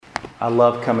I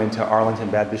love coming to Arlington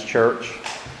Baptist Church.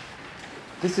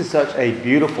 This is such a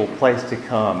beautiful place to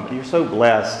come. You're so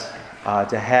blessed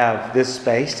to have this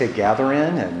space to gather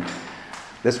in and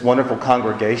this wonderful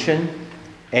congregation.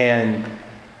 And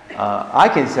I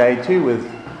can say, too,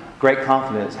 with great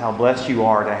confidence how blessed you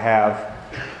are to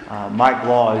have Mike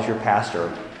Law as your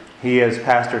pastor. He has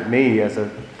pastored me as a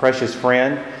precious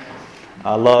friend.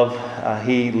 I love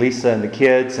Lisa, and the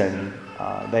kids, and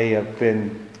they have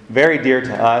been very dear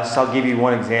to us. I'll give you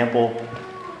one example.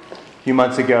 A few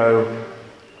months ago,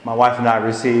 my wife and I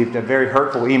received a very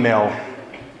hurtful email.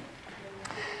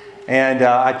 And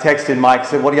I texted Mike,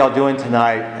 said, "What are y'all doing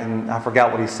tonight?" And I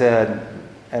forgot what he said.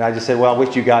 And I just said, "Well, I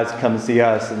wish you guys would come and see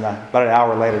us." And about an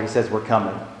hour later, he says, "We're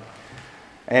coming."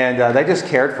 And they just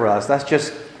cared for us. That's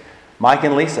just Mike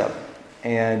and Lisa.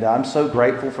 And I'm so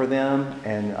grateful for them.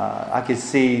 And I could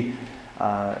see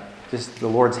just the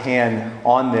Lord's hand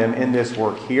on them in this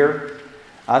work here.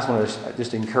 I just want to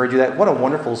just encourage you that. What a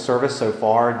wonderful service so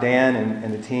far. Dan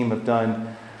and the team have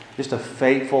done just a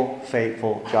faithful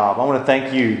job. I want to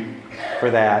thank you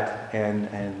for that and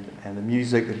the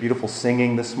music, the beautiful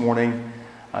singing this morning.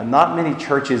 Not many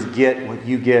churches get what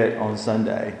you get on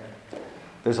Sunday.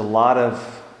 There's a lot of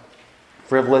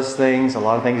frivolous things, a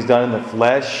lot of things done in the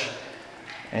flesh.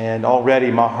 And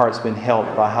already my heart's been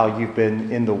helped by how you've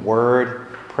been in the Word,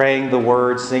 praying the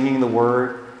Word, singing the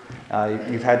Word.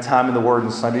 You've had time in the Word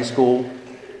in Sunday school.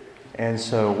 And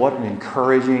so what an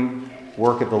encouraging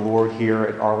work of the Lord here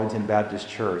at Arlington Baptist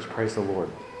Church. Praise the Lord.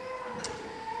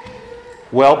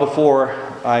 Well, before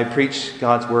I preach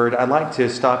God's Word, I'd like to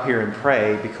stop here and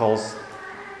pray because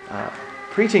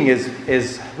preaching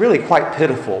is really quite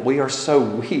pitiful. We are so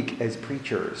weak as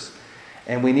preachers.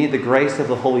 And we need the grace of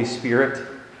the Holy Spirit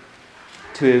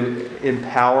to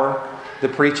empower the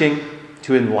preaching,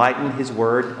 to enlighten His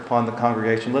Word upon the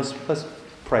congregation. Let's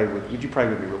pray with you. Would you pray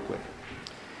with me real quick?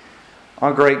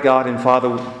 Our great God and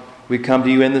Father, we come to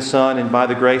you in the Son and by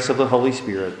the grace of the Holy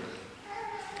Spirit,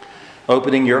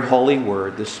 opening your holy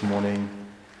Word this morning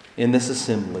in this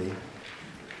assembly.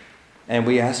 And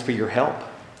we ask for your help.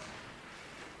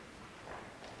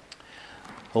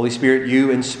 Holy Spirit, you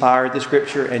inspired the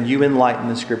Scripture and you enlighten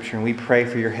the Scripture, and we pray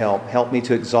for your help. Help me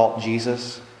to exalt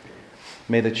Jesus.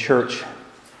 May the church,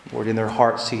 Lord, in their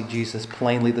hearts see Jesus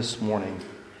plainly this morning,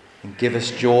 and give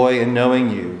us joy in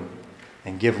knowing you,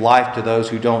 and give life to those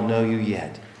who don't know you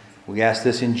yet. We ask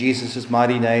this in Jesus'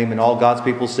 mighty name, and all God's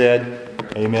people said,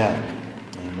 Amen.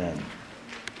 Amen.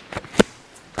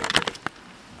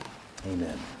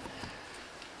 Amen.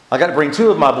 I got to bring two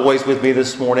of my boys with me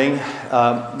this morning.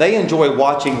 They enjoy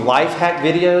watching life hack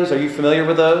videos. Are you familiar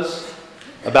with those?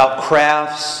 About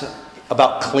crafts,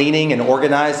 about cleaning and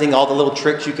organizing, all the little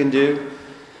tricks you can do.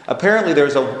 Apparently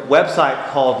there's a website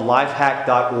called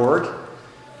lifehack.org.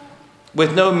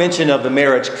 With no mention of the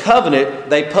marriage covenant,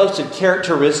 they posted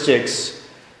characteristics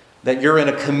that you're in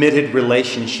a committed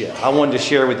relationship. I wanted to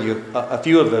share with you a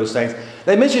few of those things.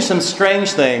 They mentioned some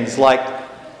strange things like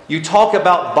you talk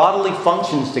about bodily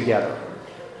functions together.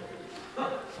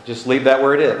 Just leave that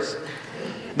where it is.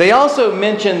 They also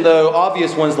mention, though,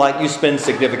 obvious ones like you spend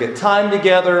significant time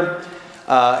together,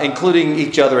 including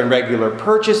each other in regular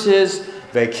purchases,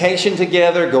 vacation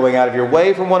together, going out of your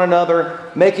way for one another,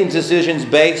 making decisions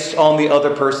based on the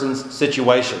other person's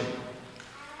situation.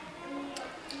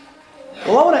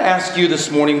 Well, I want to ask you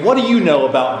this morning, what do you know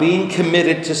about being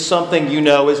committed to something you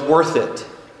know is worth it?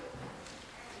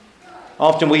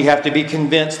 Often we have to be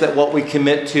convinced that what we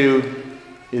commit to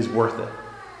is worth it.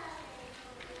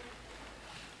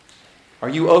 Are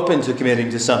you open to committing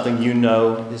to something you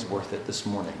know is worth it this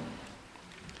morning?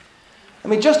 I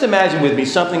mean, just imagine with me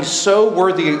something so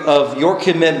worthy of your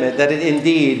commitment that it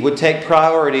indeed would take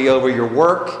priority over your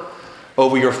work,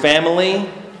 over your family,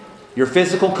 your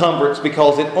physical comforts,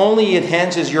 because it only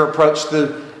enhances your approach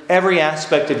to every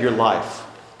aspect of your life.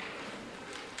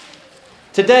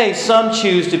 Today, some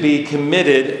choose to be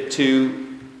committed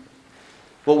to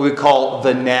what we call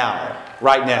the now,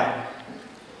 right now.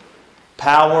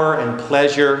 Power and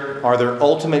pleasure are their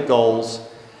ultimate goals,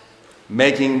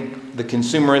 making the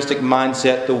consumeristic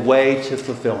mindset the way to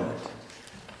fulfillment.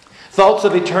 Thoughts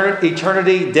of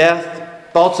eternity,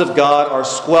 death, thoughts of God are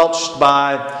squelched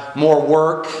by more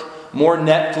work, more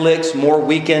Netflix, more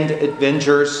weekend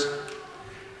adventures.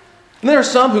 And there are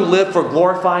some who live for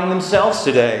glorifying themselves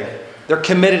today. They're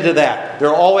committed to that.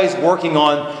 They're always working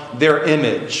on their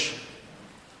image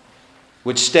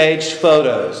with staged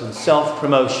photos and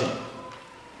self-promotion.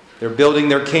 They're building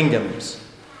their kingdoms,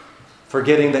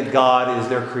 forgetting that God is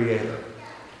their creator.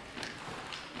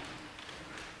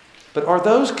 But are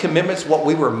those commitments what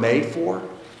we were made for?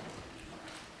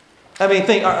 I mean,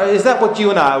 is that what you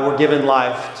and I were given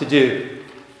life to do?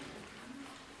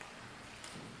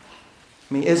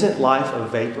 I mean, isn't life a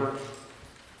vapor?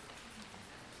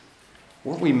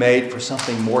 Weren't we made for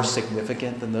something more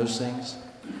significant than those things?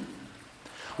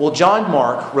 Well, John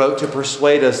Mark wrote to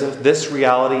persuade us of this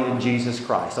reality in Jesus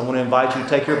Christ. I want to invite you to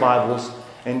take your Bibles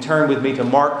and turn with me to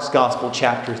Mark's Gospel,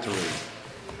 chapter 3.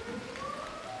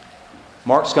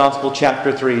 Mark's Gospel,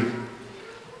 chapter 3.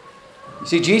 You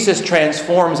see, Jesus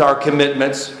transforms our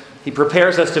commitments. He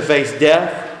prepares us to face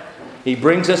death. He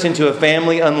brings us into a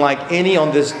family unlike any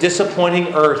on this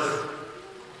disappointing earth.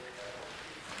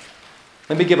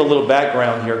 Let me give a little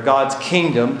background here. God's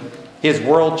kingdom, His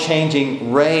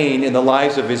world-changing reign in the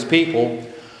lives of His people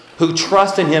who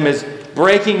trust in Him, is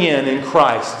breaking in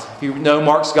Christ. If you know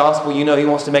Mark's Gospel, you know he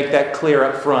wants to make that clear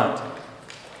up front.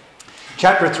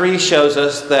 Chapter 3 shows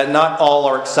us that not all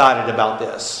are excited about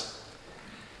this.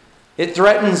 It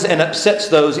threatens and upsets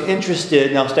those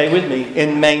interested, now stay with me,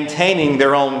 in maintaining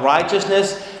their own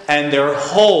righteousness and their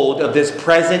hold of this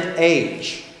present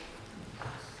age.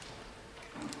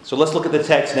 So let's look at the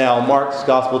text now. Mark's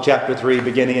Gospel, chapter 3,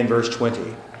 beginning in verse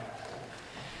 20.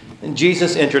 And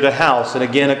Jesus entered a house, and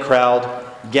again a crowd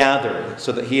gathered,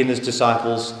 so that he and his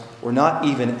disciples were not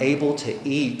even able to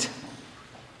eat.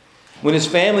 When his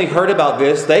family heard about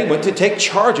this, they went to take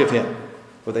charge of him,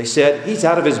 for they said, "He's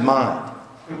out of his mind."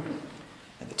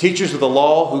 And the teachers of the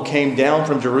law who came down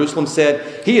from Jerusalem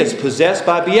said, "He is possessed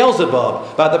by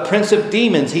Beelzebub, by the prince of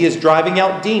demons. He is driving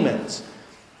out demons."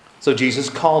 So Jesus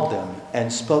called them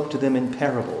and spoke to them in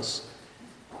parables.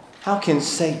 "How can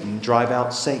Satan drive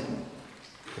out Satan?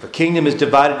 If a kingdom is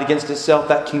divided against itself,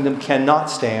 that kingdom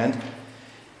cannot stand.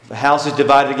 If a house is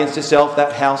divided against itself,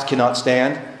 that house cannot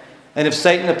stand. And if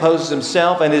Satan opposes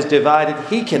himself and is divided,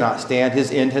 he cannot stand.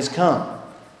 His end has come.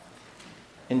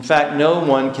 In fact, no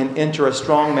one can enter a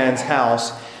strong man's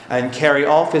house and carry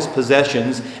off his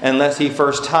possessions unless he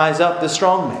first ties up the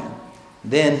strong man.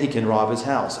 Then he can rob his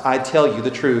house. I tell you the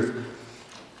truth.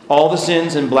 All the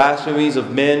sins and blasphemies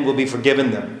of men will be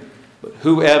forgiven them. But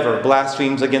whoever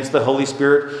blasphemes against the Holy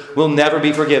Spirit will never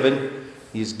be forgiven.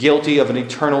 He is guilty of an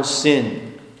eternal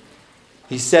sin."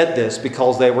 He said this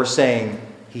because they were saying,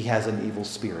 "He has an evil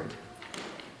spirit."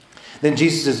 Then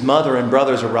Jesus' mother and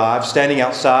brothers arrived. Standing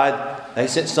outside, they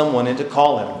sent someone in to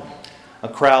call him. A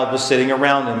crowd was sitting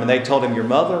around him, and they told him, "Your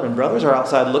mother and brothers are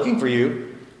outside looking for you."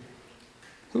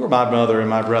 "Who are my mother and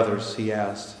my brothers?" he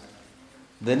asked.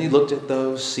 Then he looked at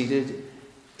those seated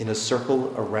in a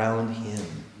circle around him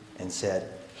and said,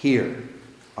 "Here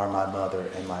are my mother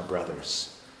and my brothers.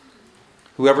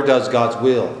 Whoever does God's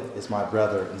will is my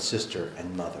brother and sister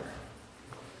and mother."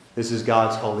 This is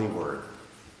God's holy word.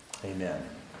 Amen.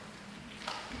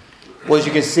 Well, as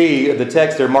you can see, the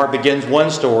text there, Mark begins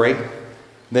one story,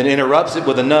 then interrupts it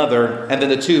with another, and then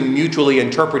the two mutually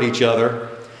interpret each other,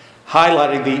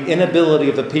 highlighting the inability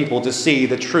of the people to see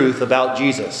the truth about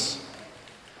Jesus.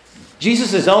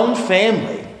 Jesus' own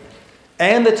family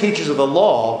and the teachers of the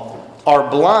law are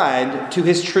blind to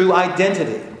his true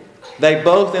identity. They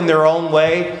both, in their own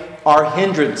way, are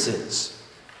hindrances.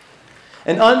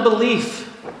 And unbelief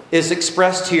is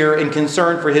expressed here in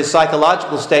concern for his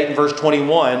psychological state in verse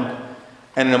 21,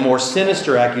 and in a more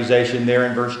sinister accusation there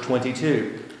in verse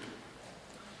 22.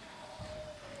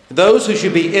 Those who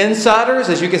should be insiders,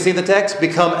 as you can see in the text,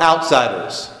 become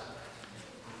outsiders,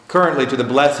 currently to the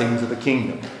blessings of the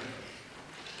kingdom.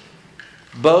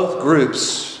 Both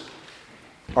groups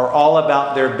are all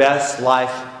about their best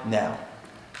life now.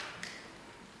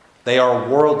 They are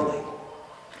worldly.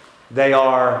 They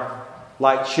are,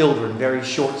 like children, very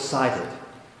short-sighted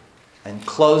and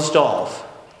closed off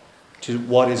to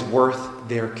what is worth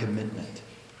their commitment.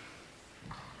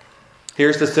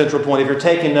 Here's the central point. If you're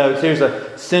taking notes, here's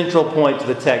a central point to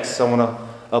the text I want to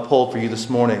uphold for you this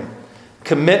morning.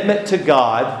 Commitment to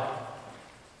God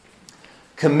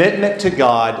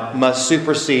must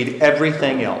supersede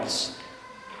everything else.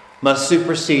 Must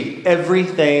supersede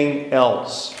everything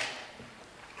else.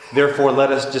 Therefore,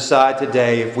 let us decide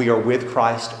today if we are with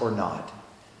Christ or not.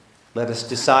 Let us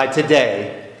decide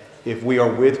today if we are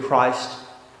with Christ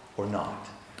or not.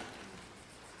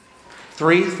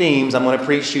 Three themes I'm going to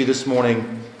preach to you this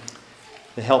morning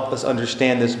to help us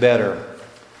understand this better.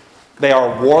 They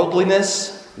are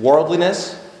worldliness,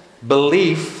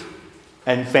 belief,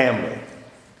 and family.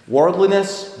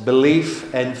 Worldliness,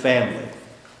 belief, and family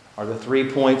are the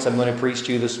 3 points I'm going to preach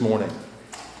to you this morning.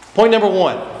 Point number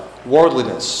 1,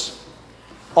 worldliness.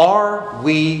 Are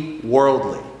we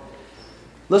worldly?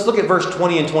 Let's look at verse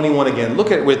 20 and 21 again.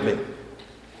 Look at it with me.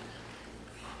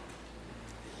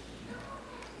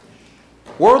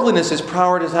 Worldliness is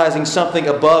prioritizing something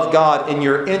above God in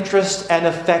your interests and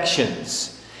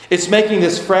affections. It's making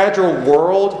this fragile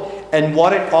world and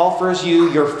what it offers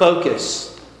you your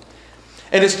focus.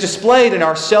 And it's displayed in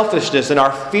our selfishness and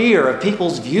our fear of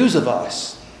people's views of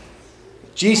us.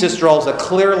 Jesus draws a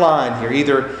clear line here.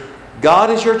 Either God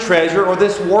is your treasure or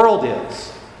this world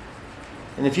is.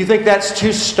 And if you think that's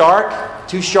too stark,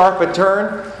 too sharp a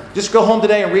turn, just go home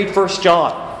today and read 1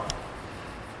 John.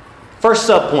 First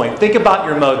subpoint, think about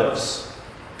your motives.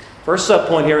 First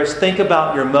subpoint here is think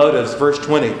about your motives, verse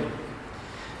 20.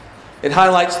 It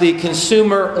highlights the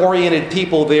consumer-oriented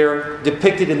people there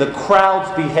depicted in the crowd's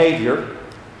behavior.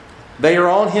 They are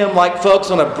on him like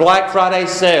folks on a Black Friday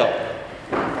sale.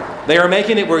 They are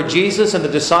making it where Jesus and the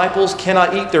disciples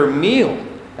cannot eat their meal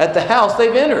at the house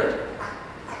they've entered.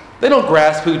 They don't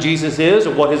grasp who Jesus is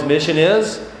or what his mission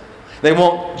is. They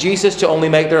want Jesus to only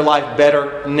make their life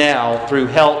better now through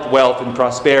health, wealth, and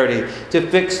prosperity, to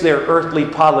fix their earthly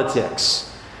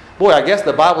politics. Boy, I guess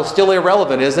the Bible's still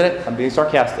irrelevant, isn't it? I'm being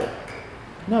sarcastic.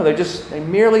 No, they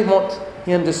merely want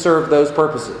him to serve those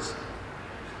purposes.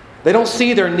 They don't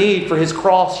see their need for his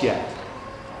cross yet.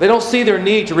 They don't see their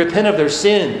need to repent of their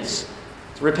sins.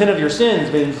 To repent of your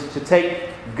sins means to take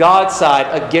God's side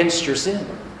against your sin.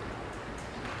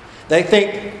 They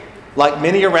think, like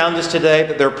many around us today,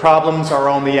 that their problems are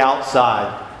on the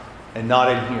outside and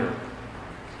not in here.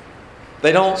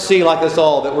 They don't see, like us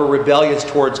all, that we're rebellious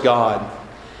towards God.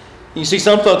 You see,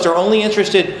 some folks are only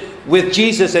interested with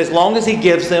Jesus as long as he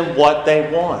gives them what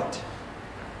they want.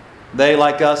 They,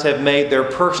 like us, have made their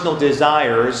personal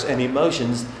desires and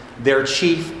emotions their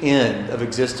chief end of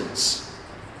existence.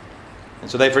 And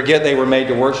so they forget they were made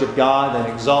to worship God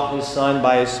and exalt his Son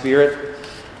by his Spirit.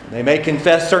 They may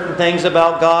confess certain things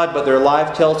about God, but their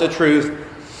life tells the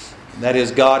truth. And that is,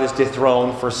 God is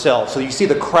dethroned for self. So you see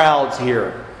the crowds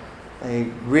here. They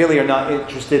really are not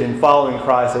interested in following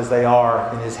Christ as they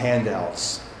are in his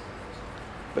handouts.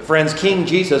 But friends, King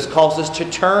Jesus calls us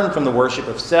to turn from the worship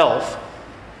of self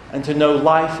and to know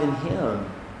life in him,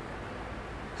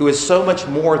 who is so much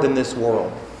more than this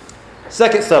world.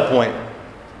 Second subpoint,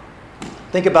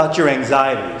 think about your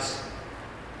anxieties.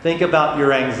 Think about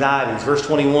your anxieties. Verse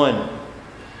 21.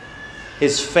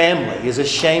 His family is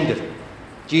ashamed of him.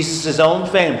 Jesus' own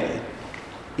family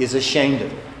is ashamed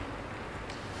of him.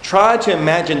 Try to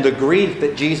imagine the grief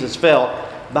that Jesus felt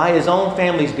by his own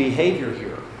family's behavior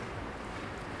here.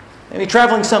 I mean,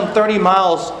 traveling some 30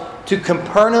 miles to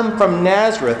Capernaum from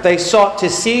Nazareth, they sought to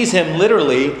seize him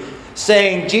literally,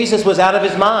 saying Jesus was out of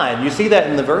his mind. You see that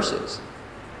in the verses.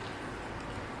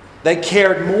 They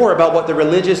cared more about what the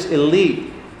religious elite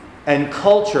and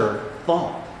culture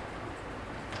thought.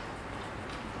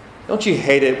 Don't you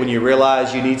hate it when you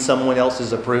realize you need someone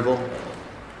else's approval?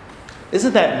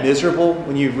 Isn't that miserable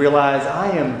when you realize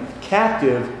I am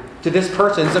captive to this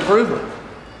person's approval?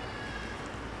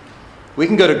 We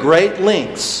can go to great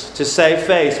lengths to save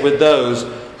face with those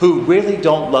who really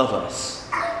don't love us.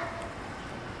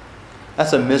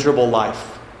 That's a miserable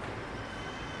life.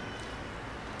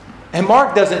 And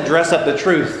Mark doesn't dress up the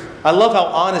truth. I love how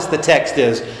honest the text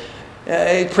is.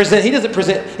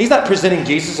 He's not presenting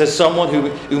Jesus as someone who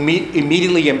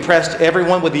immediately impressed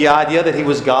everyone with the idea that he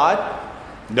was God.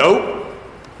 Nope.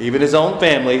 Even his own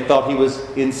family thought he was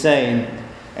insane,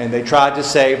 and they tried to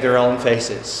save their own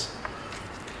faces.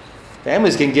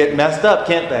 Families can get messed up,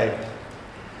 can't they?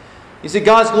 You see,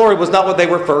 God's glory was not what they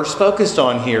were first focused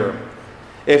on here.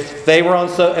 If they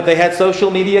had social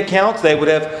media accounts, they would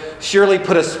have surely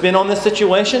put a spin on this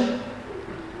situation.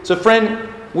 So, friend,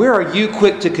 where are you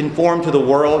quick to conform to the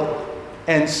world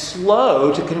and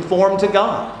slow to conform to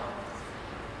God?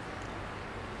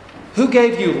 Who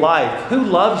gave you life? Who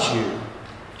loves you?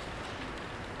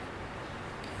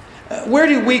 Where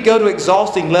do we go to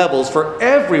exhausting levels for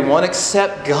everyone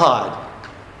except God?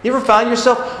 You ever find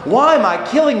yourself, why am I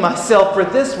killing myself for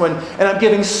this one and I'm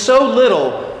giving so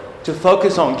little to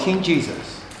focus on King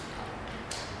Jesus?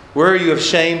 Where are you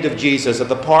ashamed of Jesus? At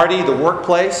the party, the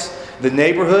workplace, the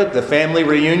neighborhood, the family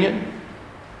reunion?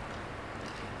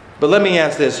 But let me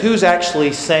ask this, who's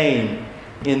actually sane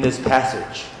in this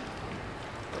passage?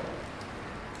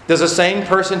 Does a sane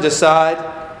person decide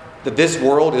that this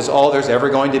world is all there's ever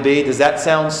going to be? Does that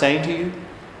sound sane to you?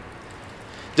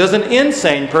 Does an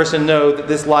insane person know that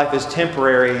this life is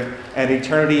temporary and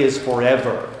eternity is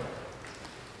forever?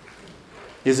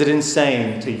 Is it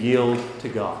insane to yield to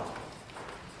God?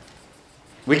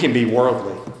 We can be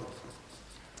worldly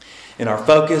in our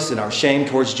focus and our shame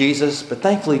towards Jesus, but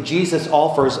thankfully Jesus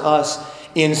offers us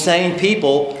insane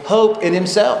people hope in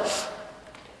himself.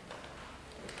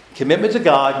 Commitment to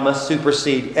God must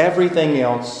supersede everything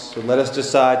else. So let us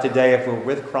decide today if we're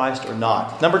with Christ or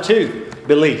not. Number 2,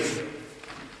 belief.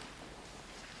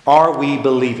 Are we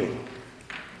believing?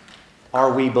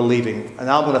 Are we believing? And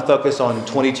I'm going to focus on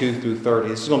 22 through 30.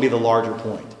 This is going to be the larger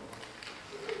point.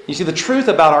 You see, the truth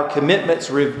about our commitments,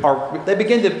 they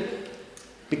begin to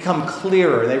become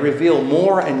clearer. They reveal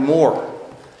more and more.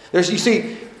 You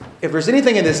see, if there's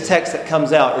anything in this text that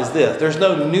comes out is this. There's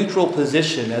no neutral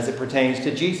position as it pertains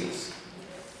to Jesus.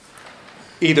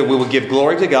 Either we will give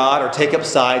glory to God or take up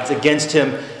sides against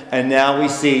Him. And now we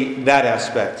see that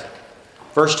aspect.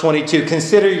 Verse 22,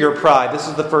 consider your pride. This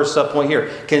is the first subpoint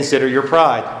here. Consider your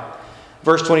pride.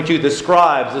 Verse 22, the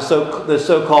scribes, the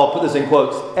so-called, put this in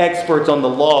quotes, experts on the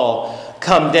law,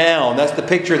 come down. That's the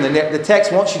picture in the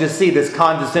text wants you to see this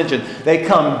condescension. They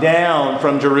come down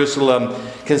from Jerusalem,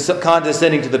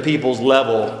 condescending to the people's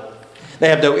level. They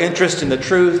have no interest in the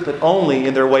truth, but only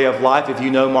in their way of life. If you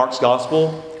know Mark's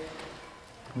gospel,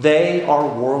 they are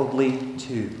worldly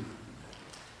too.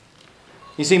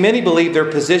 You see, many believe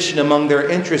their position among their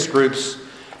interest groups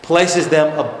places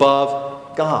them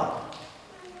above God.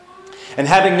 And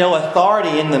having no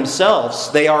authority in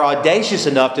themselves, they are audacious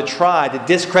enough to try to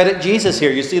discredit Jesus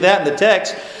here. You see that in the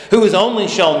text. Who is only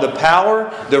shown the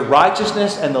power, the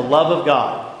righteousness, and the love of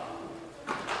God.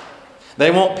 They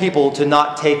want people to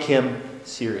not take Him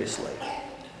seriously.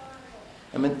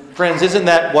 I mean, friends, isn't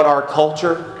that what our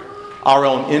culture, our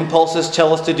own impulses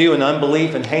tell us to do in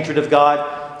unbelief and hatred of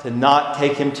God? To not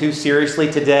take Him too seriously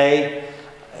today.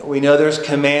 We know there's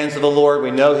commands of the Lord.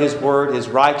 We know His word is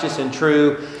righteous and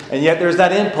true. And yet there's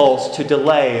that impulse to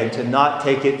delay and to not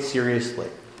take it seriously.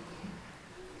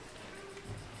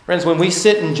 Friends, when we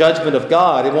sit in judgment of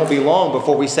God, it won't be long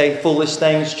before we say foolish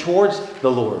things towards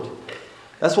the Lord.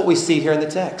 That's what we see here in the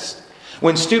text.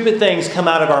 When stupid things come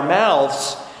out of our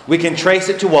mouths, we can trace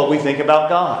it to what we think about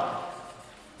God.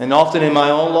 And often in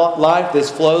my own life, this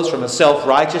flows from a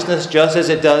self-righteousness, just as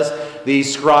it does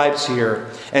these scribes here.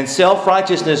 And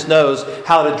self-righteousness knows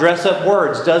how to dress up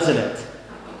words, doesn't it?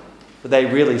 But they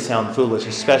really sound foolish,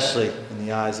 especially in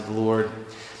the eyes of the Lord.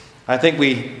 I think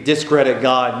we discredit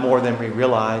God more than we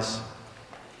realize.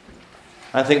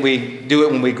 I think we do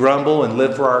it when we grumble and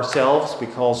live for ourselves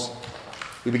because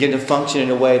we begin to function in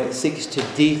a way that seeks to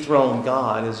dethrone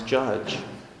God as judge.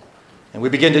 And we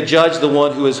begin to judge the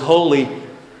one who is holy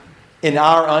in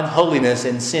our unholiness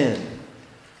and sin.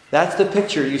 That's the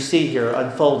picture you see here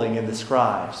unfolding in the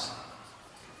scribes.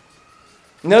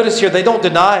 Notice here, they don't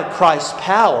deny Christ's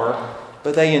power,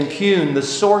 but they impugn the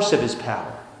source of His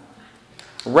power.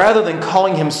 Rather than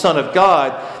calling Him Son of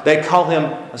God, they call Him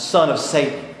a son of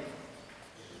Satan.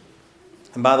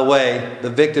 And by the way, the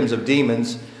victims of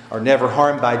demons are never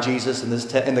harmed by Jesus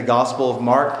in the Gospel of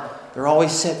Mark. They're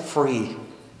always set free.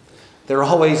 They're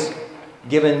always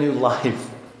given new life.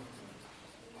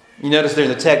 You notice there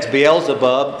in the text,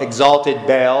 Beelzebub exalted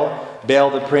Baal.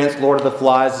 Baal the prince, lord of the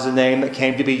flies, is a name that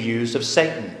came to be used of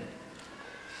Satan.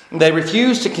 And they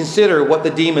refuse to consider what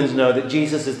the demons know, that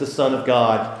Jesus is the Son of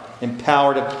God,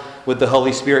 empowered with the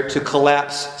Holy Spirit to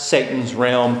collapse Satan's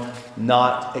realm,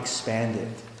 not expand it.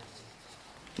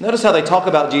 Notice how they talk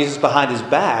about Jesus behind His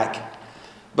back,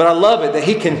 but I love it that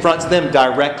He confronts them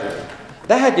directly.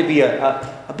 That had to be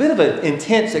a bit of an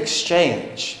intense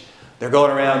exchange. They're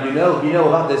going around, you know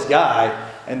about this guy,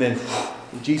 and then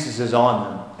Jesus is on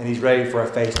them, and He's ready for a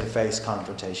face-to-face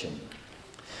confrontation.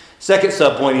 Second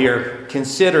subpoint here,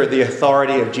 consider the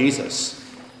authority of Jesus.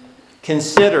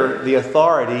 Consider the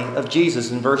authority of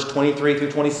Jesus in verse 23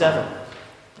 through 27.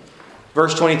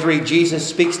 Verse 23, Jesus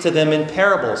speaks to them in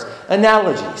parables,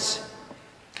 analogies.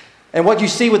 And what you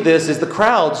see with this is the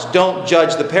crowds don't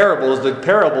judge the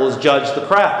parables judge the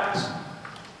crowds.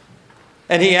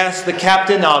 And He asks the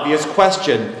captain obvious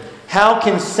question, how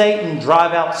can Satan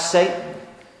drive out Satan?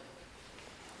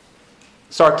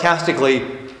 Sarcastically,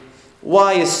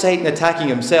 why is Satan attacking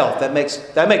himself? That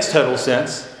makes total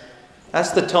sense.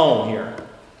 That's the tone here.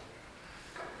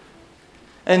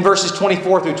 And verses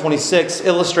 24 through 26,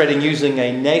 illustrating using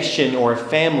a nation or a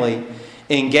family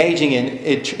engaging in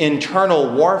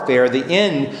internal warfare, the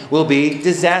end will be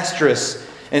disastrous.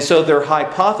 And so their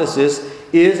hypothesis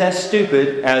is as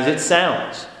stupid as it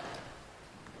sounds.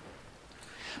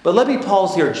 But let me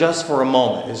pause here just for a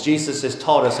moment as Jesus has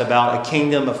taught us about a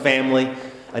kingdom, a family,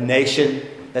 a nation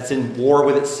that's in war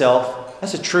with itself.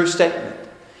 That's a true statement.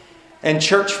 And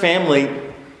church family,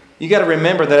 you got to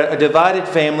remember that a divided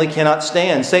family cannot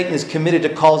stand. Satan is committed to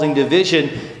causing division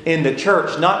in the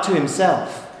church, not to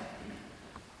himself.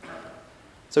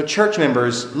 So church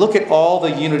members, look at all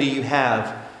the unity you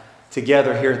have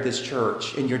together here at this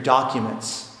church in your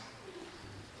documents.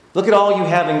 Look at all you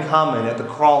have in common at the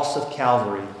cross of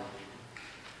Calvary.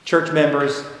 Church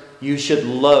members, you should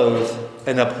loathe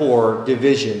and abhor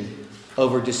division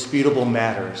over disputable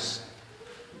matters.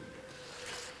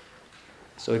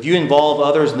 So if you involve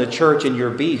others in the church in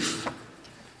your beef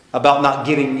about not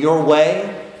getting your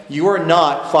way, you are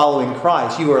not following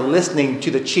Christ. You are listening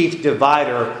to the chief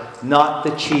divider, not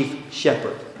the chief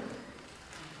shepherd.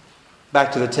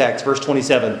 Back to the text, verse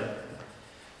 27.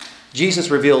 Jesus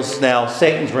reveals now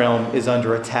Satan's realm is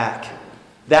under attack.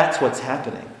 That's what's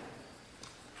happening.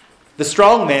 The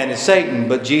strong man is Satan,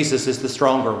 but Jesus is the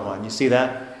stronger one. You see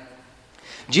that?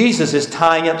 Jesus is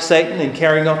tying up Satan and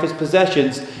carrying off his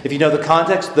possessions. If you know the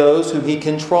context, those whom he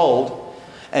controlled.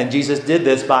 And Jesus did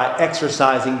this by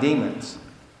exorcising demons.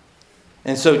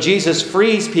 And so Jesus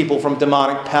frees people from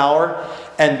demonic power.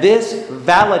 And this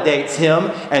validates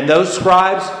him. And those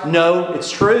scribes know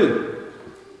it's true.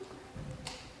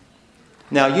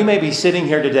 Now, you may be sitting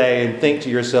here today and think to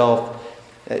yourself,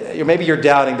 or maybe you're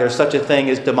doubting there's such a thing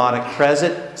as demonic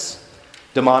presence,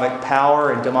 demonic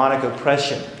power, and demonic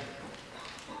oppression.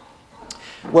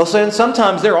 Well,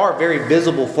 sometimes there are very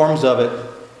visible forms of it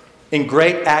in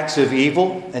great acts of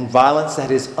evil and violence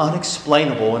that is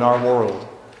unexplainable in our world.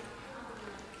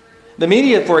 The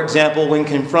media, for example, when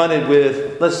confronted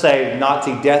with, let's say,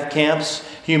 Nazi death camps,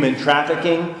 human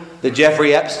trafficking, the Jeffrey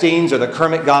Epsteins or the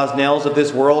Kermit Gosnells of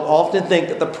this world, often think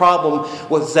that the problem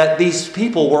was that these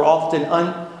people were often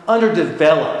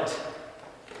underdeveloped,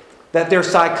 that their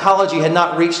psychology had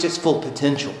not reached its full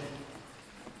potential.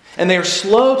 And they are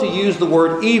slow to use the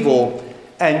word evil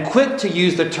and quick to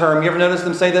use the term, you ever notice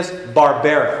them say this?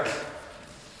 Barbaric.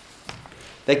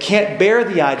 They can't bear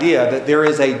the idea that there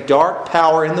is a dark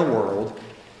power in the world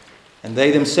and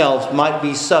they themselves might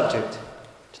be subject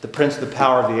to the prince of the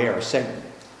power of the air, Satan.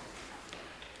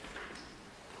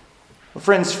 Well,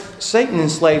 friends, Satan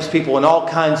enslaves people in all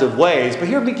kinds of ways, but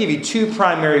here let me give you two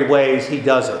primary ways he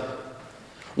does it.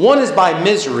 One is by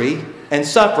misery and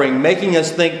suffering, making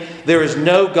us think there is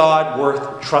no God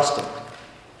worth trusting.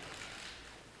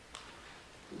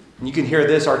 And you can hear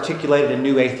this articulated in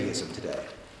New Atheism today.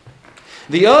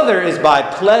 The other is by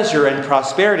pleasure and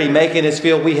prosperity, making us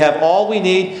feel we have all we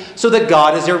need so that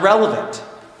God is irrelevant.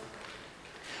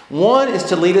 One is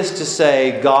to lead us to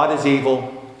say God is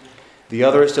evil. The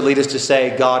other is to lead us to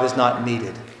say God is not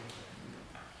needed.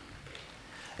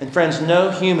 And friends,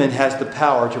 no human has the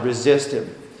power to resist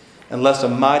him unless a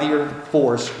mightier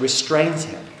force restrains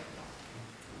him.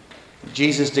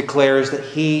 Jesus declares that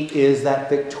he is that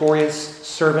victorious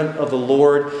servant of the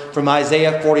Lord from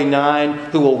Isaiah 49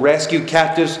 who will rescue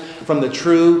captives from the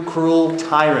true cruel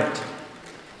tyrant.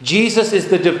 Jesus is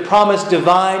the promised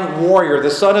divine warrior,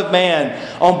 the Son of Man,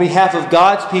 on behalf of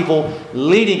God's people,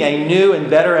 leading a new and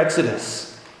better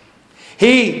exodus.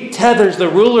 He tethers the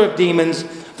ruler of demons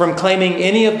from claiming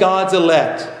any of God's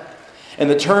elect. And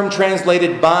the term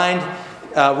translated bind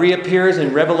reappears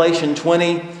in Revelation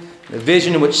 20, the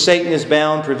vision in which Satan is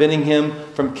bound, preventing him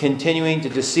from continuing to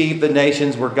deceive the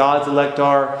nations where God's elect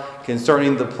are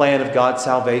concerning the plan of God's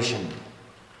salvation.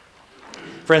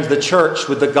 Friends, the church,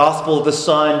 with the gospel of the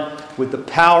Son, with the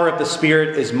power of the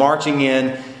Spirit, is marching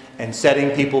in and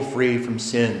setting people free from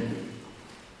sin.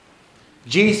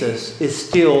 Jesus is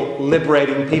still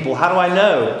liberating people. How do I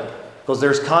know? Because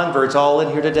there's converts all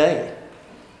in here today.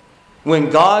 When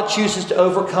God chooses to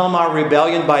overcome our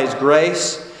rebellion by His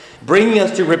grace, bringing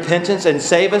us to repentance and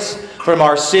save us from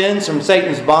our sins, from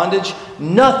Satan's bondage,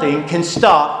 nothing can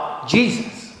stop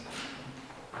Jesus.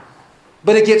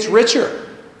 But it gets richer.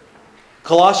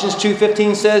 Colossians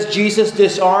 2:15 says, Jesus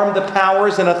disarmed the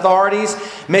powers and authorities,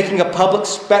 making a public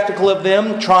spectacle of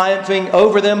them, triumphing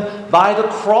over them by the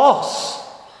cross.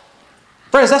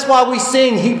 Friends, that's why we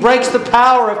sing, He breaks the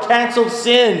power of canceled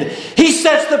sin. He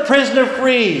sets the prisoner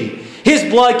free.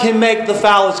 His blood can make the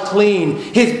foulest clean.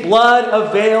 His blood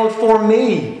availed for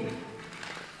me.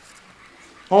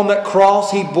 On that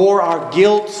cross, He bore our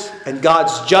guilt and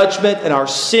God's judgment and our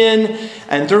sin.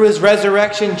 And through His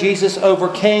resurrection, Jesus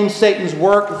overcame Satan's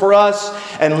work for us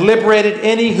and liberated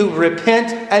any who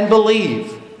repent and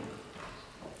believe.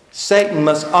 Satan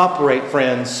must operate,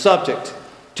 friends, subject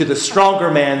to the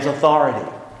stronger man's authority,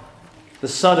 the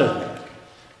Son of Man.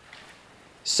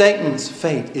 Satan's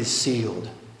fate is sealed.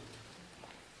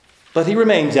 But he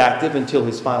remains active until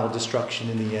his final destruction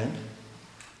in the end.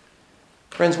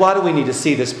 Friends, why do we need to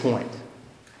see this point?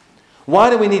 Why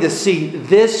do we need to see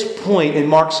this point in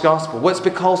Mark's gospel? Well, it's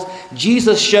because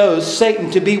Jesus shows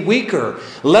Satan to be weaker,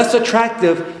 less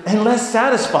attractive, and less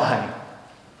satisfying.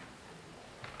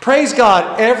 Praise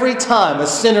God, every time a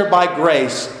sinner by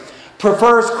grace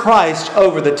prefers Christ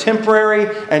over the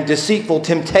temporary and deceitful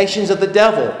temptations of the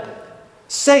devil,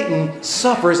 Satan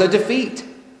suffers a defeat.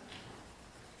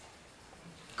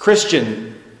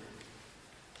 Christian,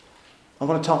 I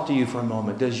want to talk to you for a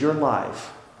moment. Does your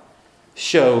life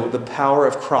show the power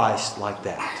of Christ like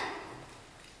that?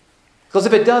 Because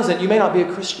if it doesn't, you may not be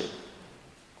a Christian.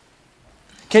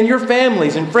 Can your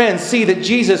families and friends see that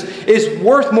Jesus is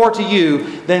worth more to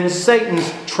you than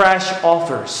Satan's trash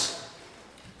offers?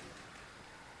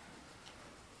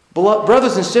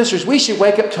 Brothers and sisters, we should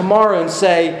wake up tomorrow and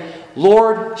say,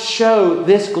 Lord, show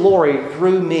this glory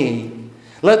through me.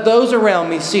 Let those around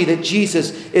me see that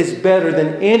Jesus is better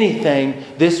than anything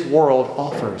this world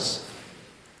offers.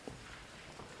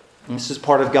 And this is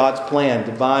part of God's plan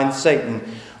to bind Satan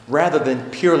rather than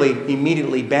purely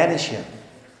immediately banish him.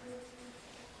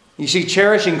 You see,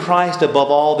 cherishing Christ above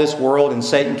all this world and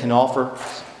Satan can offer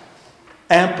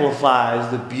amplifies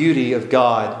the beauty of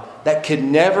God that could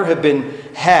never have been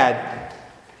had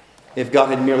if God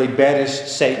had merely banished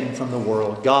Satan from the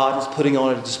world. God is putting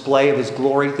on a display of His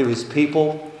glory through His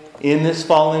people in this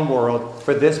fallen world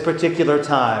for this particular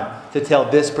time to tell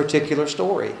this particular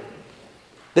story.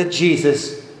 That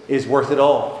Jesus is worth it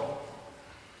all.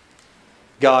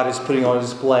 God is putting on a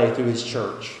display through His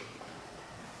church.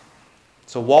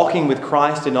 So walking with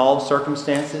Christ in all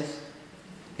circumstances,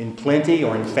 in plenty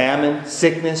or in famine,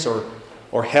 sickness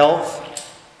or health,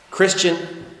 Christian,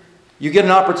 you get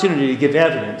an opportunity to give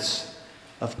evidence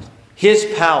of His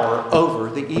power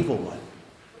over the evil one.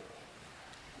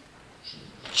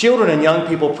 Children and young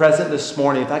people present this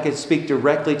morning, if I could speak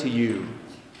directly to you.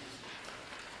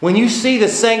 When you see the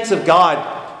saints of God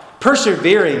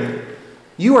persevering,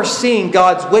 you are seeing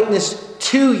God's witness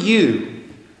to you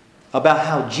about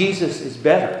how Jesus is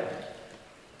better.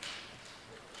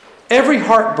 Every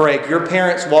heartbreak your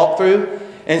parents walk through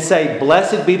and say,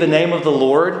 "Blessed be the name of the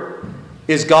Lord,"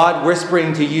 is God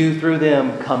whispering to you through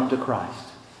them, "Come to Christ.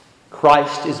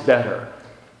 Christ is better.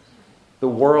 The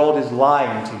world is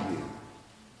lying to you."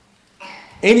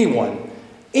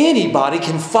 Anybody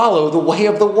can follow the way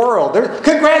of the world.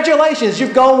 Congratulations,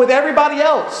 you've gone with everybody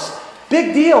else.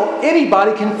 Big deal.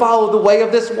 Anybody can follow the way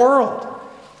of this world.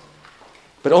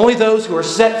 But only those who are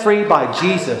set free by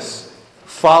Jesus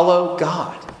follow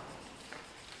God.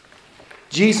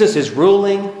 Jesus is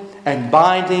ruling and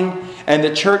binding, and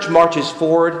the church marches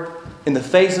forward in the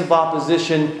face of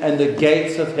opposition, and the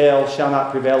gates of hell shall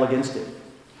not prevail against it.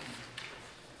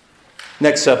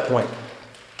 Next subpoint.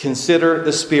 Consider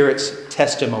the Spirit's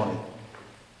testimony.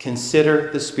 Consider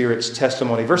the Spirit's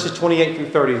testimony. Verses 28 through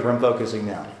 30 is where I'm focusing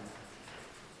now.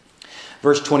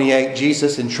 Verse 28,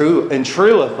 Jesus in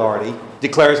true authority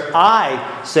declares, "I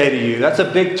say to you." That's a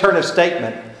big turn of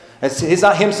statement. It's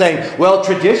not him saying, "Well,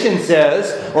 tradition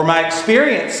says," or "my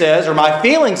experience says," or "my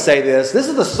feelings say this." This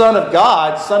is the Son of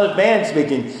God, Son of Man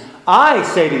speaking. "I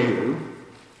say to you."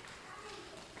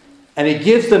 And he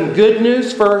gives them good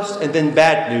news first and then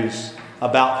bad news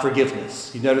about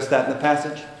forgiveness. You notice that in the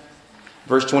passage?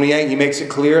 Verse 28, he makes it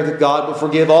clear that God will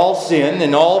forgive all sin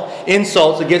and all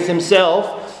insults against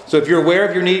himself. So if you're aware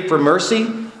of your need for mercy,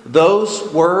 those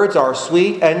words are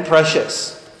sweet and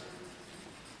precious.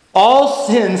 All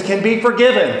sins can be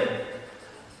forgiven.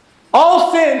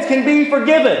 All sins can be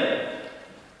forgiven.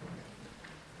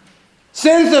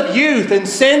 Sins of youth and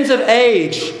sins of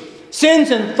age, sins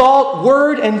in thought,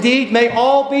 word, and deed may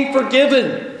all be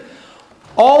forgiven.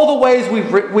 All the ways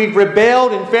we've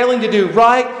rebelled in failing to do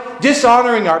right,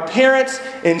 dishonoring our parents,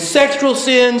 in sexual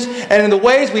sins, and in the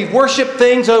ways we've worshipped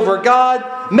things over God,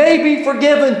 may be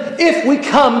forgiven if we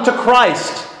come to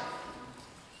Christ.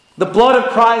 The blood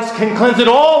of Christ can cleanse it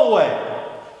all away.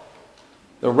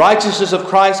 The righteousness of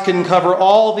Christ can cover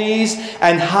all these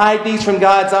and hide these from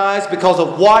God's eyes because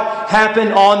of what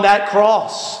happened on that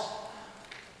cross.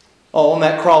 Oh, on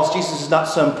that cross, Jesus is not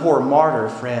some poor martyr,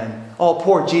 friend. Oh,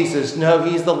 poor Jesus. No,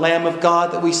 He's the Lamb of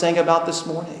God that we sang about this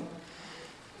morning.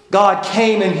 God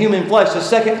came in human flesh. The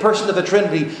second person of the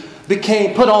Trinity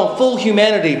put on full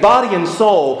humanity, body and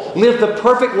soul, lived the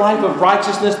perfect life of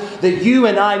righteousness that you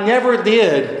and I never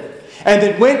did, and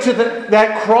then went to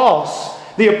that cross,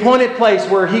 the appointed place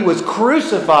where He was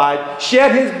crucified,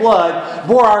 shed His blood,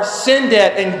 bore our sin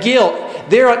debt and guilt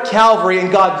there at Calvary,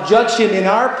 and God judged Him in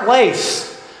our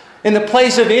place, in the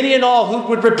place of any and all who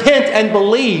would repent and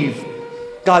believe.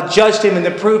 God judged Him, and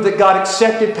to prove that God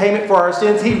accepted payment for our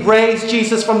sins, He raised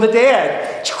Jesus from the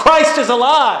dead. Christ is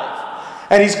alive,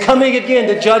 and He's coming again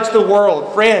to judge the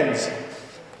world. Friends,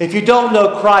 if you don't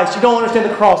know Christ, you don't understand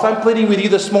the cross, I'm pleading with you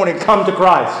this morning, come to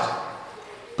Christ.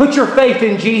 Put your faith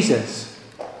in Jesus.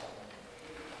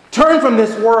 Turn from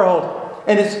this world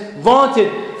and its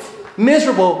vaunted,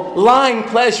 miserable, lying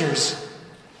pleasures,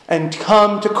 and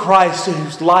come to Christ,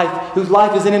 whose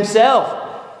life is in Himself.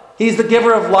 He's the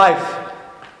giver of life.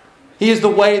 He is the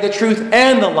way, the truth,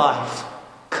 and the life.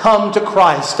 Come to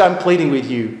Christ. I'm pleading with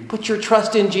you. Put your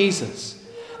trust in Jesus.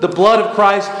 The blood of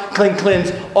Christ can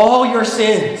cleanse all your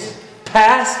sins,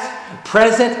 past,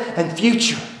 present, and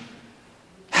future.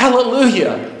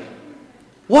 Hallelujah.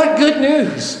 What good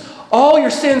news. All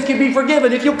your sins can be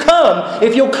forgiven if you'll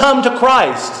come to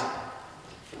Christ.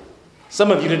 Some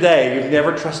of you today, you've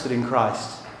never trusted in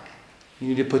Christ. You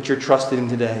need to put your trust in Him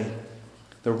today.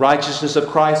 The righteousness of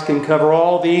Christ can cover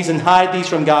all these and hide these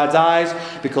from God's eyes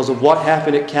because of what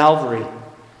happened at Calvary.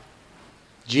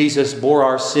 Jesus bore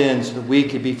our sins so that we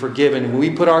could be forgiven. When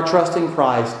we put our trust in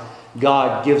Christ,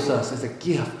 God gives us as a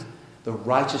gift the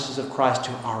righteousness of Christ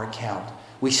to our account.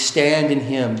 We stand in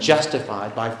Him,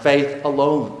 justified by faith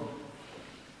alone.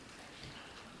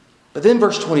 But then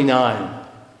verse 29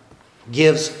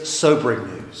 gives sobering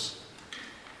news.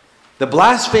 The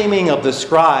blaspheming of the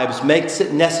scribes makes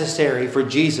it necessary for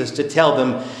Jesus to tell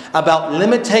them about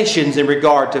limitations in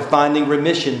regard to finding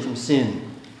remission from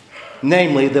sin,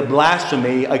 namely the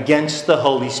blasphemy against the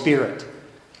Holy Spirit.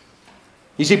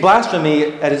 You see, blasphemy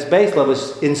at its base level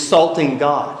is insulting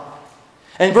God.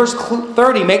 And verse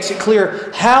 30 makes it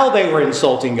clear how they were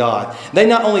insulting God. They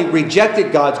not only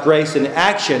rejected God's grace in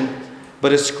action,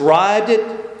 but ascribed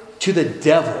it to the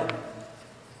devil.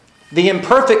 The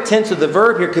imperfect tense of the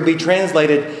verb here could be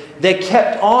translated, they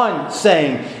kept on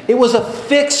saying. It was a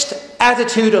fixed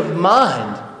attitude of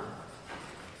mind.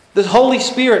 The Holy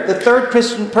Spirit, the third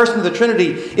person of the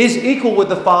Trinity, is equal with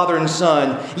the Father and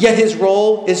Son, yet His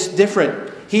role is different.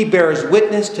 He bears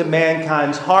witness to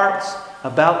mankind's hearts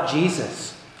about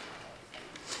Jesus.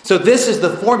 So this is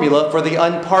the formula for the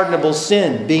unpardonable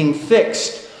sin. Being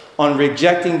fixed on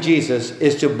rejecting Jesus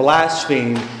is to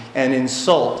blaspheme and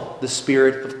insult the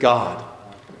Spirit of God.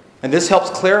 And this helps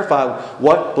clarify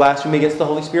what blasphemy against the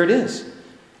Holy Spirit is.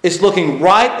 It's looking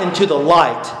right into the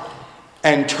light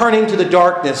and turning to the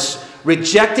darkness,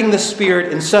 rejecting the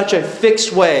Spirit in such a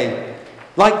fixed way.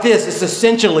 Like this, it's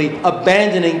essentially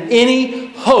abandoning any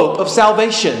hope of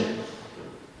salvation.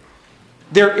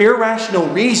 Their irrational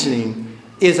reasoning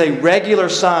is a regular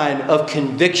sign of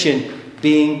conviction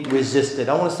being resisted.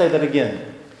 I want to say that again.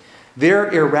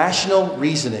 Their irrational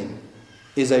reasoning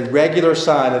is a regular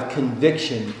sign of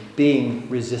conviction being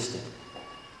resisted.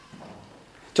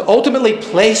 To ultimately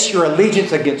place your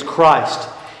allegiance against Christ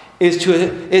is to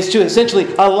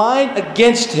essentially align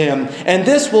against Him, and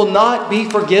this will not be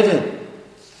forgiven.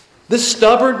 This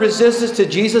stubborn resistance to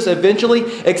Jesus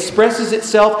eventually expresses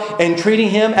itself in treating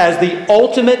Him as the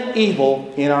ultimate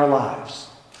evil in our lives.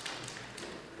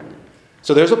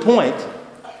 So there's a point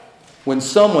when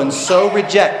someone so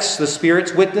rejects the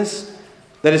Spirit's witness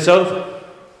that it's over.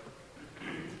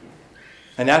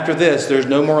 And after this, there's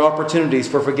no more opportunities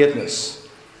for forgiveness,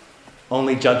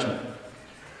 only judgment.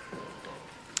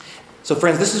 So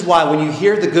friends, this is why when you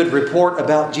hear the good report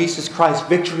about Jesus Christ's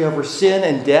victory over sin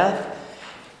and death,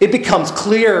 it becomes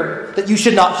clear that you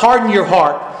should not harden your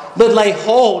heart, but lay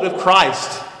hold of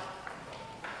Christ.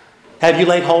 Have you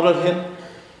laid hold of Him?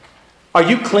 Are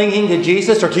you clinging to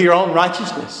Jesus or to your own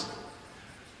righteousness?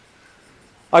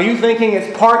 Are you thinking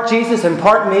it's part Jesus and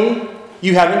part me?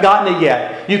 You haven't gotten it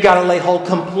yet. You've got to lay hold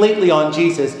completely on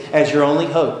Jesus as your only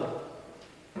hope.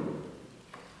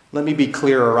 Let me be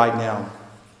clearer right now.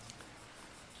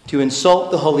 To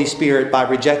insult the Holy Spirit by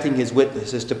rejecting His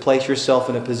witness is to place yourself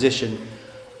in a position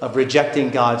of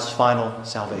rejecting God's final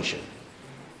salvation.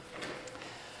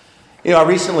 You know, I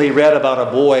recently read about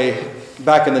a boy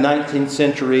back in the 19th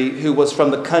century who was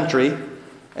from the country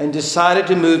and decided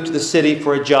to move to the city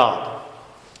for a job.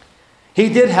 He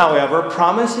did, however,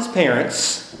 promise his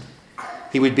parents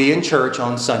he would be in church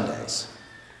on Sundays.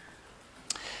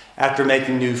 After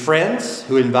making new friends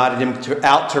who invited him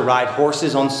out to ride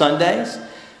horses on Sundays,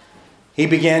 he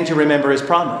began to remember his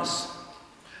promise.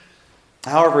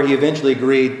 However, he eventually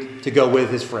agreed to go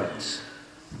with his friends.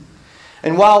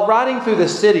 And while riding through the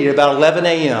city at about 11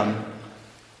 a.m.,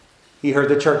 he heard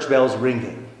the church bells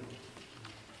ringing.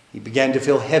 He began to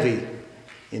feel heavy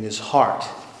in his heart,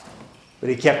 but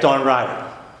he kept on riding.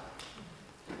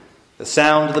 The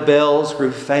sound of the bells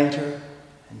grew fainter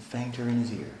and fainter in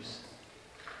his ears.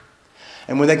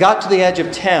 And when they got to the edge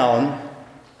of town,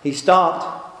 he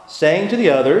stopped, saying to the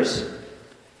others,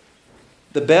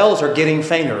 "The bells are getting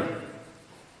fainter.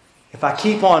 If I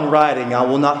keep on riding, I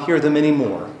will not hear them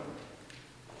anymore.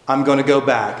 I'm going to go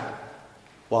back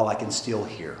while I can still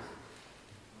hear."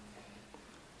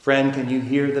 Friend, can you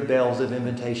hear the bells of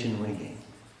invitation ringing?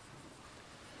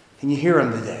 Can you hear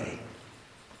them today?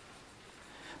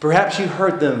 Perhaps you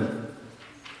heard them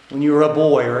when you were a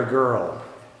boy or a girl,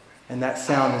 and that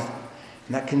sound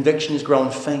and that conviction has grown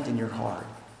faint in your heart.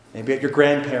 maybe at your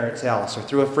grandparents' house or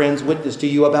through a friend's witness to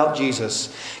you about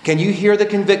Jesus? Can you hear the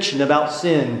conviction about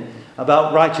sin,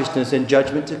 about righteousness and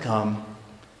judgment to come?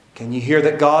 Can you hear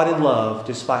that God in love,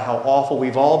 despite how awful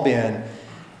we've all been,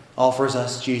 offers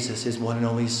us Jesus, His one and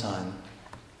only Son?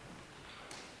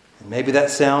 And maybe that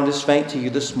sound is faint to you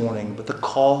this morning, but the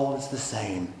call is the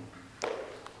same.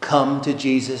 Come to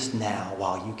Jesus now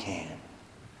while you can.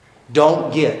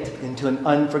 Don't get into an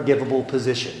unforgivable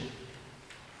position.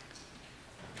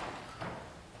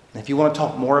 And if you want to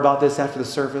talk more about this after the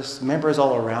service, members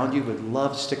all around you would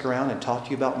love to stick around and talk to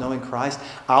you about knowing Christ.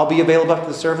 I'll be available after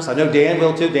the service. I know Dan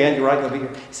will too. Dan, you're right, going to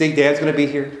be here. See, Dan's going to be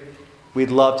here. We'd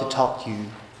love to talk to you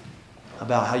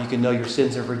about how you can know your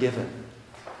sins are forgiven.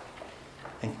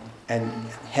 And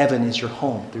heaven is your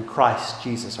home through Christ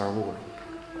Jesus our Lord.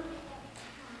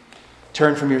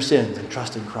 Turn from your sins and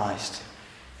trust in Christ.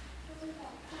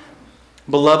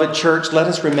 Beloved church, let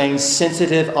us remain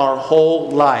sensitive our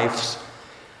whole lives,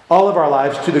 all of our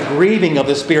lives, to the grieving of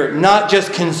the Spirit. Not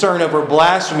just concern over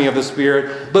blasphemy of the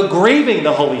Spirit, but grieving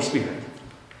the Holy Spirit.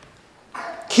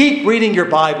 Keep reading your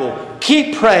Bible.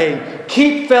 Keep praying.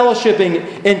 Keep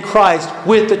fellowshipping in Christ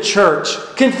with the church.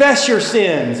 Confess your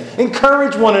sins.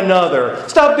 Encourage one another.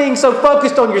 Stop being so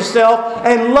focused on yourself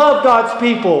and love God's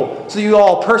people so you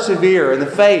all persevere in the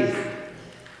faith.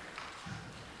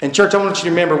 And church, I want you to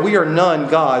remember, we are none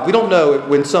God. We don't know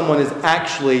when someone has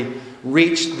actually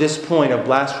reached this point of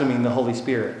blaspheming the Holy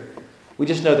Spirit. We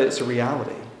just know that it's a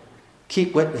reality.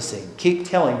 Keep witnessing. Keep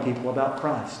telling people about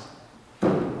Christ.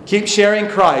 Keep sharing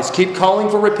Christ. Keep calling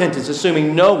for repentance,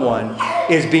 assuming no one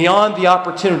is beyond the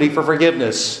opportunity for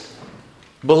forgiveness.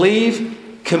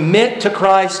 Believe, commit to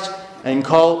Christ, and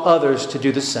call others to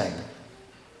do the same.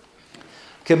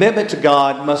 Commitment to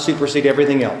God must supersede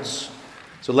everything else.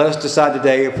 So let us decide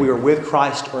today if we are with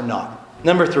Christ or not.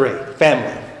 Number 3,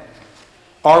 family.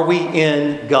 Are we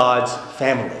in God's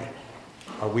family?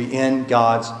 Are we in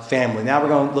God's family? Now we're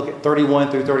going to look at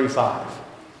 31 through 35.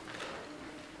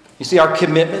 You see, our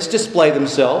commitments display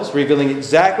themselves, revealing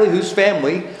exactly whose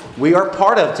family we are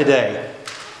part of today.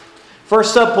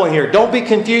 First subpoint here, don't be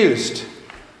confused.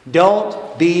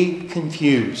 Don't be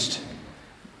confused.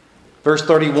 Verse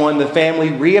 31, the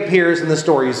family reappears in the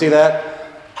story. You see that?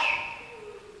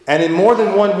 And in more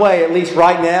than one way, at least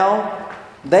right now,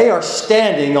 they are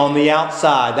standing on the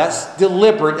outside. That's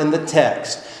deliberate in the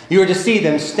text. You are to see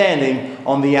them standing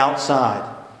on the outside.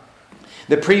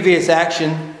 Their previous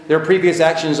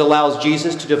actions allows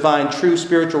Jesus to define true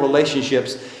spiritual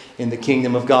relationships in the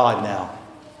kingdom of God now.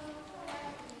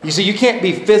 You see, you can't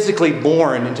be physically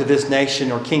born into this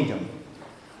nation or kingdom.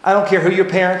 I don't care who your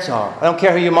parents are. I don't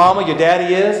care who your mama, your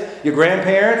daddy is, your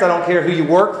grandparents. I don't care who you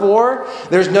work for.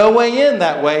 There's no way in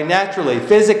that way, naturally,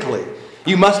 physically.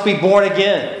 You must be born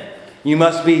again. You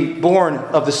must be born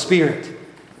of the Spirit.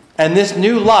 And this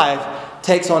new life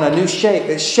takes on a new shape.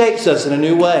 It shapes us in a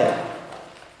new way.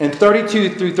 And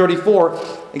 32 through 34,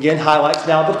 again, highlights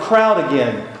now the crowd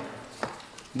again.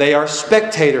 They are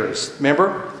spectators,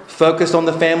 remember? Focused on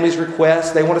the family's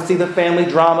requests. They want to see the family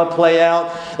drama play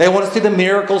out. They want to see the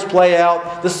miracles play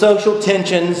out, the social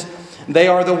tensions. They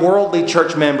are the worldly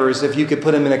church members, if you could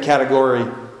put them in a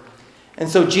category. And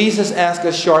so Jesus asked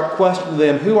a sharp question to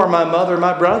them. Who are my mother and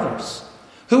my brothers?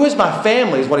 Who is my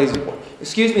family?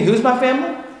 Who's my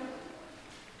family?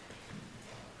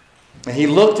 And he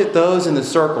looked at those in the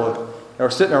circle that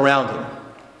were sitting around him.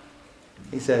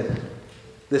 He said,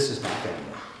 this is my family.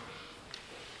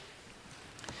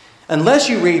 Unless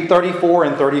you read 34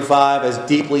 and 35 as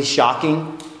deeply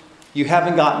shocking, you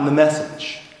haven't gotten the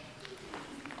message.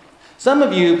 Some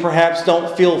of you perhaps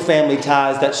don't feel family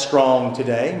ties that strong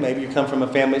today. Maybe you come from a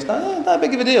family, it's not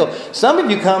big of a deal. Some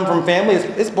of you come from family,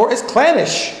 it's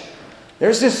clannish.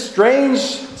 There's this strange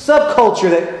subculture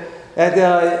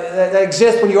that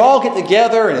exists when you all get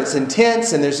together, and it's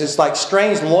intense, and there's this like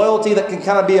strange loyalty that can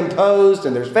kind of be imposed,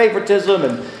 and there's favoritism,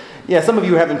 and some of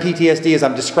you are having PTSD as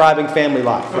I'm describing family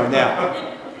life right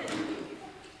now.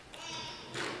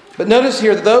 But notice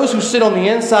here that those who sit on the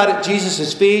inside at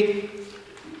Jesus' feet,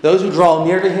 those who draw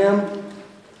near to Him,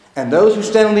 and those who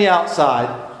stand on the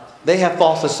outside, they have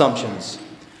false assumptions.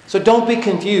 So don't be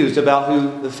confused about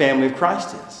who the family of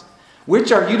Christ is.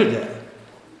 Which are you today?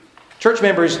 Church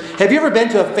members, have you ever been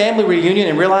to a family reunion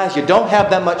and realized you don't have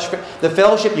that much the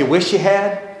fellowship you wish you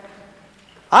had?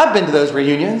 I've been to those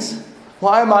reunions.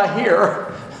 Why am I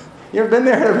here? You ever been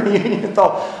there at a reunion and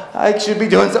thought, I should be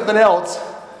doing something else?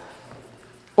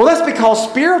 Well, that's because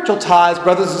spiritual ties,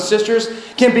 brothers and sisters,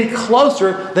 can be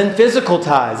closer than physical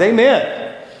ties.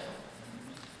 Amen.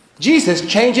 Jesus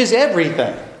changes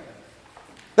everything.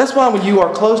 That's why when you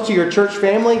are close to your church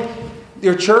family,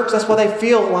 your church, that's why they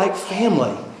feel like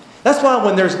family. That's why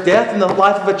when there's death in the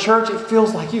life of a church, it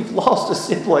feels like you've lost a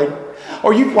sibling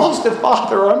or you've lost a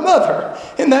father or a mother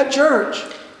in that church.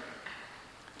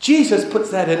 Jesus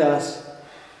puts that in us.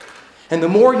 And the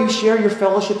more you share your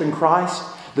fellowship in Christ,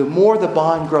 the more the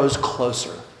bond grows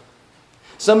closer.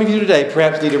 Some of you today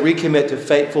perhaps need to recommit to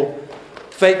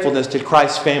faithfulness to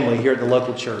Christ's family here at the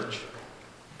local church.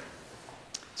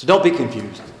 So don't be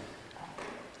confused.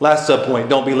 Last subpoint,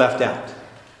 don't be left out.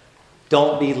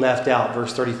 Don't be left out,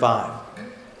 verse 35.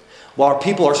 While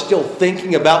people are still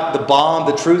thinking about the bomb,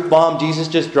 the truth bomb Jesus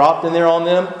just dropped in there on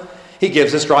them, he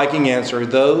gives a striking answer.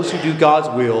 Those who do God's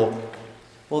will,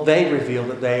 well, they reveal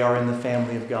that they are in the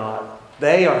family of God.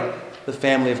 They are the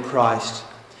family of Christ.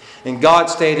 And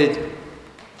God's stated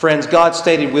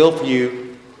will for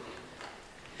you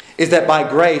is that by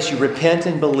grace you repent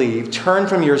and believe, turn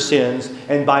from your sins,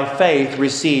 and by faith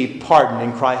receive pardon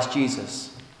in Christ Jesus.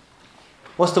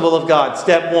 What's the will of God?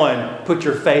 Step 1, put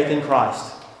your faith in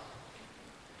Christ.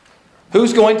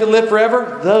 Who's going to live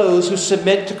forever? Those who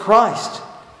submit to Christ.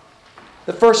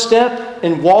 The first step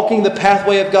in walking the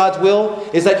pathway of God's will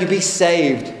is that you be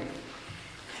saved.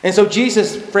 And so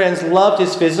Jesus, friends, loved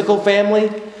his physical family.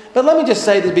 But let me just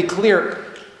say, to be clear,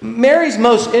 Mary's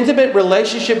most intimate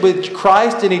relationship with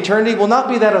Christ in eternity will not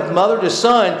be that of mother to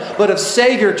son, but of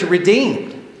Savior to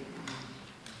redeemed.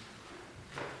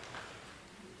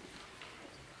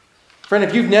 Friend,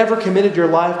 if you've never committed your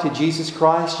life to Jesus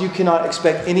Christ, you cannot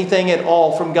expect anything at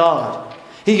all from God.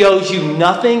 He owes you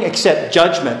nothing except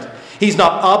judgment. He's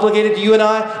not obligated to you and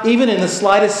I, even in the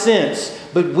slightest sense.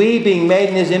 But we, being made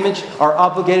in His image, are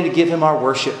obligated to give Him our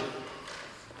worship.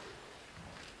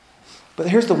 But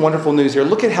here's the wonderful news here.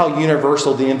 Look at how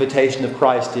universal the invitation of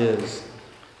Christ is.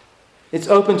 It's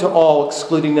open to all,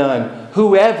 excluding none.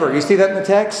 Whoever, you see that in the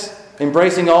text?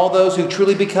 Embracing all those who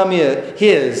truly become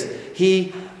His,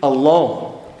 He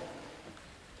alone.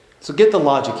 So get the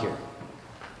logic here.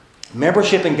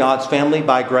 Membership in God's family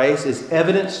by grace is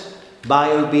evidenced by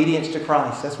obedience to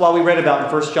Christ. That's why we read about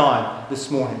in 1 John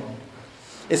this morning.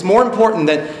 It's more important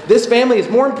that this family is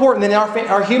more important than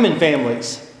our human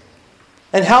families.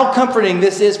 And how comforting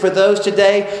this is for those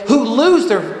today who lose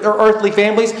their earthly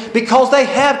families because they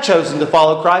have chosen to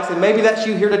follow Christ. And maybe that's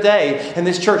you here today, and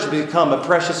this church has become a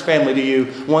precious family to you,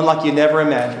 one like you never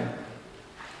imagined.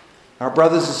 Our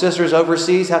brothers and sisters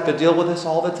overseas have to deal with this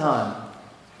all the time.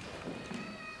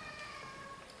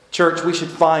 Church, we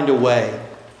should find a way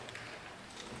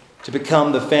to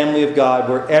become the family of God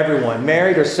where everyone,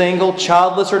 married or single,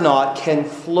 childless or not, can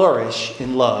flourish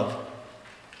in love.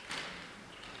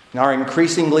 In our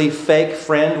increasingly fake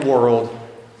friend world,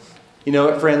 you know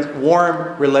what, friends?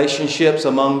 Warm relationships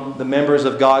among the members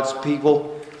of God's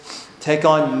people take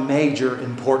on major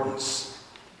importance.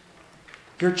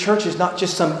 Your church is not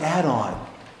just some add-on.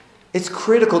 It's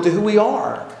critical to who we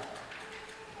are.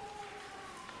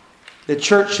 The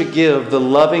church should give the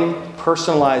loving,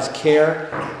 personalized care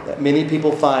that many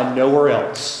people find nowhere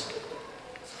else.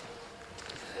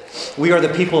 We are the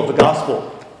people of the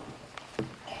gospel,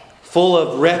 full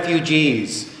of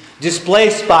refugees,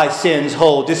 displaced by sin's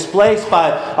hold, displaced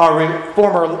by our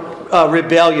former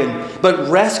rebellion, but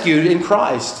rescued in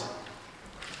Christ.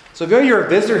 So if you're a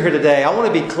visitor here today, I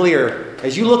want to be clear.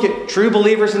 As you look at true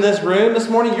believers in this room this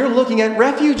morning, you're looking at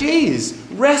refugees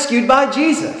rescued by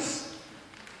Jesus.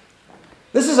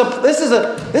 This is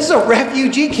a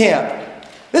refugee camp.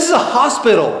 This is a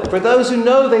hospital for those who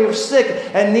know they are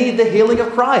sick and need the healing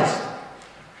of Christ.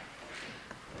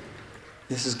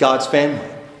 This is God's family.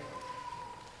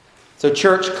 So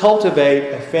church,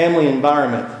 cultivate a family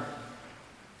environment,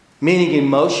 meaning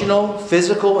emotional,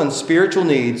 physical, and spiritual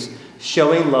needs,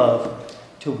 showing love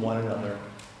to one another.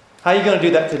 How are you going to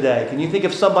do that today? Can you think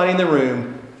of somebody in the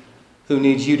room who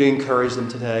needs you to encourage them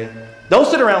today? Don't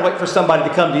sit around and wait for somebody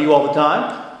to come to you all the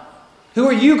time. Who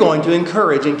are you going to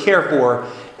encourage and care for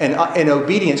in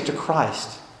obedience to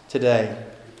Christ today?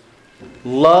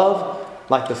 Love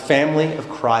like the family of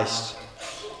Christ.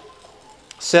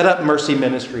 Set up mercy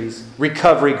ministries,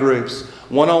 recovery groups,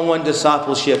 one-on-one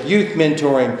discipleship, youth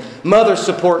mentoring, mother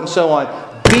support, and so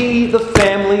on. Be the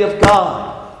family of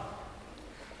God.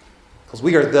 Because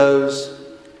we are those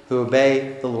who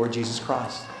obey the Lord Jesus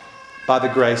Christ by the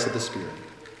grace of the Spirit.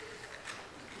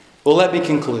 Well, let me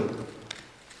conclude.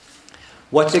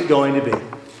 What's it going to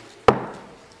be?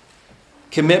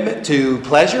 Commitment to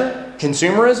pleasure,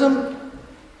 consumerism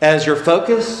as your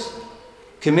focus?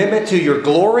 Commitment to your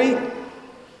glory?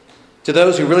 To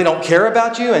those who really don't care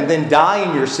about you and then die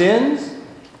in your sins?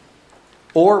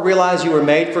 Or realize you were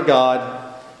made for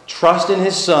God, trust in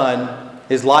His Son,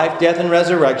 His life, death, and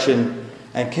resurrection,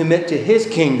 and commit to His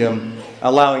kingdom,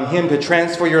 allowing Him to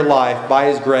transfer your life by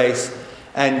His grace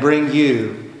and bring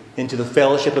you into the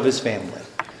fellowship of His family.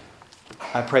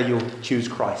 I pray you'll choose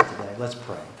Christ today. Let's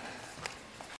pray.